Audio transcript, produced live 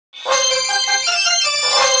हे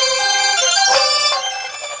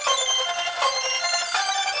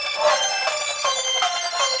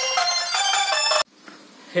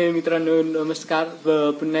मित्रांनो नमस्कार.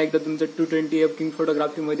 पुन्हा एकदा तुमचं 220 किंग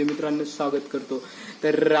फोटोग्राफीमध्ये मित्रांनो स्वागत करतो.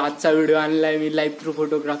 तर आजचा व्हिडिओ आणलाय मी लाईव्ह थ्रू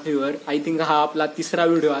फोटोग्राफीवर. आय थिंक हा आपला तिसरा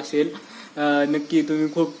व्हिडिओ असेल. नक्की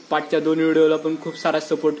तुम्ही खूप पाठच्या 2 व्हिडिओला पण खूप सारा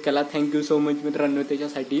सपोर्ट केला. थँक्यू सो मच मित्रांनो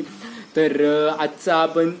त्याच्यासाठी. तर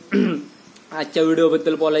आजच्या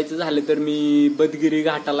व्हिडिओबद्दल बोलायचं झालं तर मी बदगिरी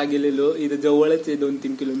घाटाला गेलेलो. इथं जवळच आहे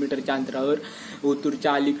 2-3 किलोमीटरच्या अंतरावर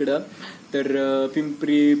ओतूरच्या अलीकडं. तर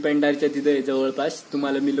पिंपरी पेंडारच्या तिथं आहे जवळपास.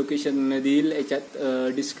 तुम्हाला मी लोकेशन देईल याच्यात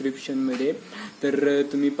डिस्क्रिप्शनमध्ये, तर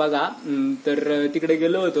तुम्ही बघा. तर तिकडे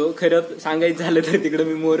गेलो होतो. खरं सांगायचं झालं तर तिकडे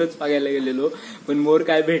मी मोरच बघायला गेलेलो, पण मोर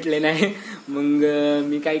काय भेटले नाही. मग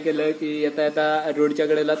मी काय केलं की येता रोडच्या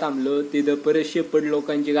कडेला थांबलो. तिथं परत शेपड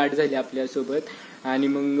लोकांची गाठ झाली आपल्यासोबत आणि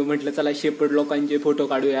मग म्हटलं चला शेपड लोकांचे फोटो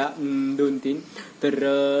काढूया 2-3. तर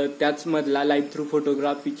त्याच मधला लाईव्ह थ्रू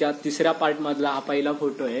फोटोग्राफीच्या 3ऱ्या पार्ट मधला हा पहिला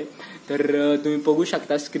फोटो आहे. तर तुम्ही बघू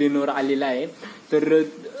शकता स्क्रीनवर आलेला आहे. तर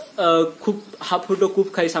हा फोटो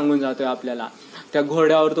खूप काही सांगून जातोय आपल्याला. त्या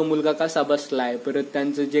घोड्यावर तो मुलगा कसा बसलाय, परत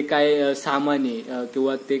त्यांचं जे काय सामान आहे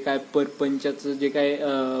किंवा ते काय परपंचाचं जे काय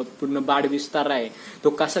पूर्ण बाड विस्तार आहे तो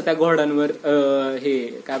कसा त्या घोड्यांवर हे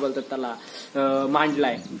काय बोलतात त्याला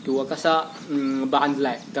मांडलाय किंवा कसा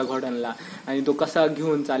बांधलाय त्या घोड्यांना आणि तो कसा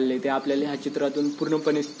घेऊन चालले ते आपल्याला ह्या चित्रातून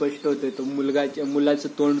पूर्णपणे स्पष्ट होते. तो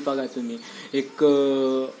मुलाचं तोंड बघा तुम्ही. एक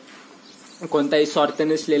कोणताही स्वार्थ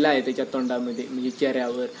नसलेला आहे त्याच्या तोंडामध्ये, म्हणजे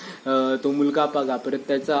चेहऱ्यावर. तो मुलगा बघा, परत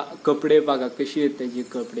त्याचा कपडे बघा कशी आहेत त्याचे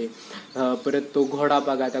कपडे, परत तो घोडा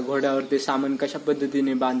बघा, त्या घोड्यावर ते सामान कशा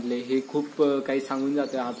पद्धतीने बांधले हे खूप काही सांगून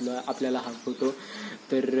जातोय आपल्याला हा फोटो.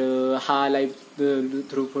 तर हा लाईव्ह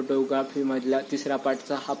थ्रू फोटोग्राफी मधला 3ऱ्या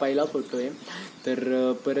पार्टचा हा पहिला फोटो आहे.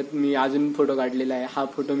 तर परत मी अजून फोटो काढलेला आहे. हा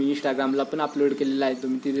फोटो मी इंस्टाग्रामला पण अपलोड केलेला आहे,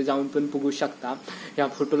 तुम्ही तिथे जाऊन पण बघू शकता. या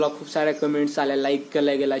फोटोला खूप साऱ्या कमेंट्स आल्या, लाईक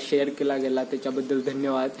केला गेला, शेअर केला गेला, त्याच्याबद्दल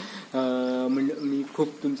धन्यवाद. मी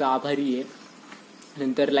खूप तुमचा आभारी आहे.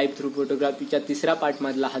 नंतर लाईव्ह थ्रू फोटोग्राफीच्या 3ऱ्या पार्ट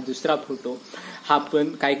मधला हा 2रा फोटो. हा पण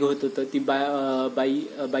काय होत होतं, ती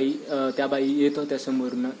त्या बाई येत होत्या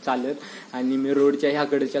समोरनं चालत आणि मी रोडच्या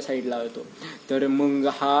ह्याकडच्या साईडला होतो. तर मग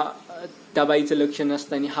त्या बाईचं लक्ष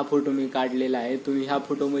नसताना हा फोटो मी काढलेला आहे. तुम्ही ह्या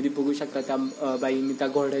फोटोमध्ये बघू शकता त्या बाईने त्या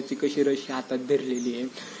घोड्याची कशी रशी हातात धरलेली आहे.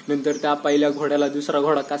 नंतर त्या पहिल्या घोड्याला 2रा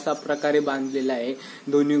घोडा कशा प्रकारे बांधलेला आहे,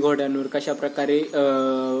 दोन्ही घोड्यांवर कशा प्रकारे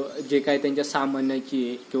जे काय त्यांच्या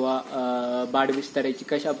सामानाची किंवा बाड विस्ताराची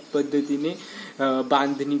कशा पद्धतीने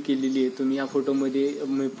बांधणी केलेली आहे तुम्ही या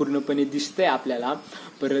फोटोमध्ये पूर्णपणे दिसतंय आपल्याला.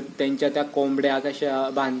 परत त्यांच्या त्या कोंबड्या कशा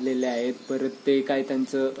बांधलेल्या आहेत, परत ते काय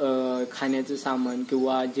त्यांचं खाण्याचं सामान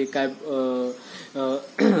किंवा जे काय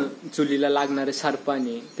चुलीला लागणारे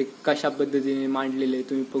सरपाने ते कशा पद्धतीने मांडलेले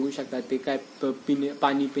तुम्ही बघू शकता. ते काय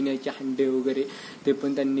पाणी पिण्याचे हंडे वगैरे ते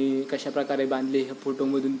पण त्यांनी कशा प्रकारे बांधले ह्या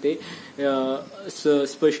फोटोमधून ते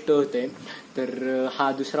स्पष्ट होते. तर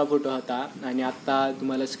हा 2रा फोटो होता आणि आता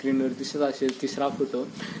तुम्हाला स्क्रीनवर दिसत असेल 3रा फोटो.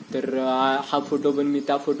 तर हा फोटो पण मी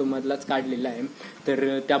त्या फोटो मधलाच काढलेला आहे.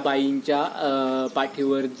 तर त्या बाईंच्या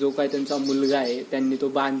पाठीवर जो काय त्यांचा मुलगा आहे त्यांनी तो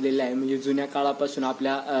बांधलेला आहे. म्हणजे जुन्या काळापासून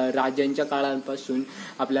आपल्या राजांच्या काळापासून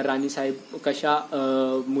आपल्या राणीसाहेब कशा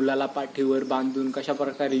मुलाला पाठीवर बांधून कशा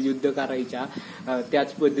प्रकारे युद्ध करायच्या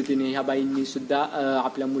त्याच पद्धतीने ह्या बाईंनी सुद्धा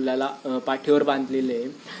आपल्या मुलाला पाठीवर बांधलेले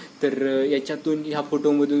आहे. तर याच्यातून ह्या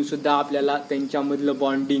फोटोमधून सुद्धा आपल्याला त्यांच्यामधलं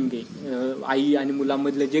बॉन्डिंग आहे, आई आणि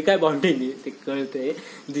मुलामधलं जे काय बॉन्डिंग आहे ते कळतंय,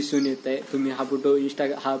 दिसून येत आहे. तुम्ही हा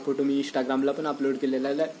फोटो मी इंस्टाग्रामला पण अपलोड केलेला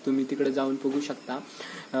आहे. तुम्ही तिकडे जाऊन बघू शकता,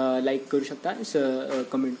 लाईक करू शकता,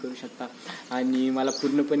 कमेंट करू शकता. आणि मला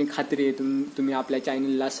पूर्णपणे खात्री आहे तुम्ही आपल्या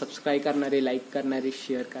चॅनलला सबस्क्राईब करणारे, लाईक करणारे,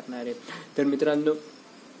 शेअर करणारे. तर मित्रांनो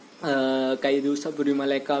काही दिवसापूर्वी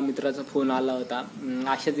मला एका मित्राचा फोन आला होता.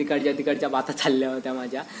 अशाच तिकडच्या बाता चालल्या होत्या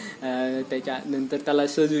माझ्या. त्याच्यानंतर त्याला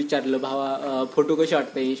सहज विचारलं, भावा फोटो कसे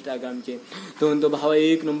वाटते इंस्टाग्रामचे? तो म्हणतो, भावा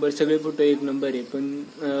 1 नंबर, सगळे फोटो 1 नंबर आहे. पण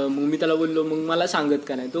मग मी त्याला बोललो, मग मला सांगत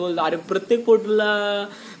का नाही? तो, अरे प्रत्येक फोटोला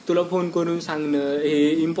तुला फोन करून सांगणं हे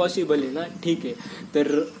इम्पॉसिबल आहे ना. ठीक आहे,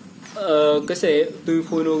 तर कसं आहे, तुम्ही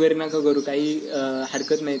फोन वगैरे नका करू, काही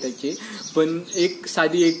हरकत नाही त्याची. पण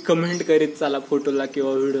साधी एक कमेंट करीत चला फोटोला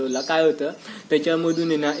किंवा व्हिडिओला. काय होतं त्याच्यामधून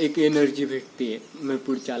आहे ना, एक एनर्जी भेटते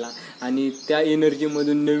पुढच्याला आणि त्या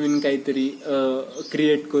एनर्जीमधून नवीन काहीतरी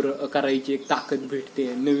क्रिएट करायची एक ताकद भेटते.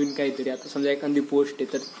 नवीन काहीतरी, आता समजा एखादी पोस्ट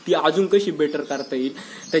आहे तर ती अजून कशी बेटर करता येईल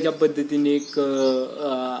त्याच्या पद्धतीने एक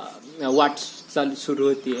वाट सुरू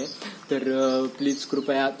होतीये. तर प्लीज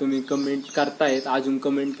कृपया तुम्ही कमेंट करतायत, अजून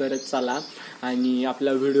कमेंट करत चाला. आणि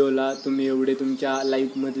आपल्या व्हिडिओला तुम्ही एवढे तुमच्या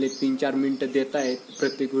लाईफमधले 3-4 मिनिटं देतायत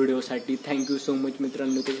प्रत्येक व्हिडिओसाठी. थँक्यू सो मच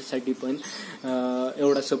मित्रांनो, त्याच्यासाठी पण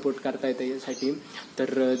एवढा सपोर्ट करताय त्याच्यासाठी.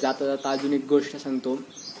 तर जाता जाता अजून एक गोष्ट सांगतो,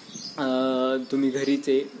 तुम्ही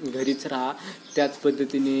घरीच राहा. त्याच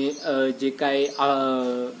पद्धतीने जे काय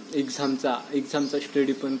एक्झामचा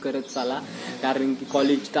स्टडी पण करत चाला, कारण की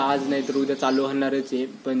कॉलेज तर आज नाही तर उद्या चालू होणारच आहे,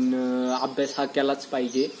 पण अभ्यास हा केलाच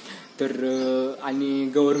पाहिजे. तर आणि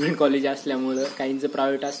गव्हर्नमेंट कॉलेज असल्यामुळं काहींचं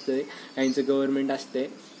प्रायव्हेट असतंय, काहींचं गव्हर्नमेंट असतंय.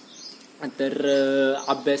 तर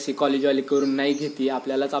अभ्यास हे कॉलेजवाले करून नाही घेते,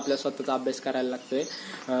 आपल्यालाच आपल्या स्वतःचा अभ्यास करायला लागतोय.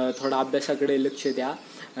 थोडा अभ्यासाकडे लक्ष द्या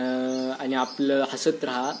आणि आपलं हसत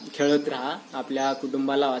राहा, खेळत राहा, आपल्या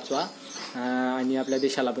कुटुंबाला वाचवा आणि आपल्या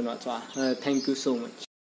देशाला पण वाचवा. Thank you so much.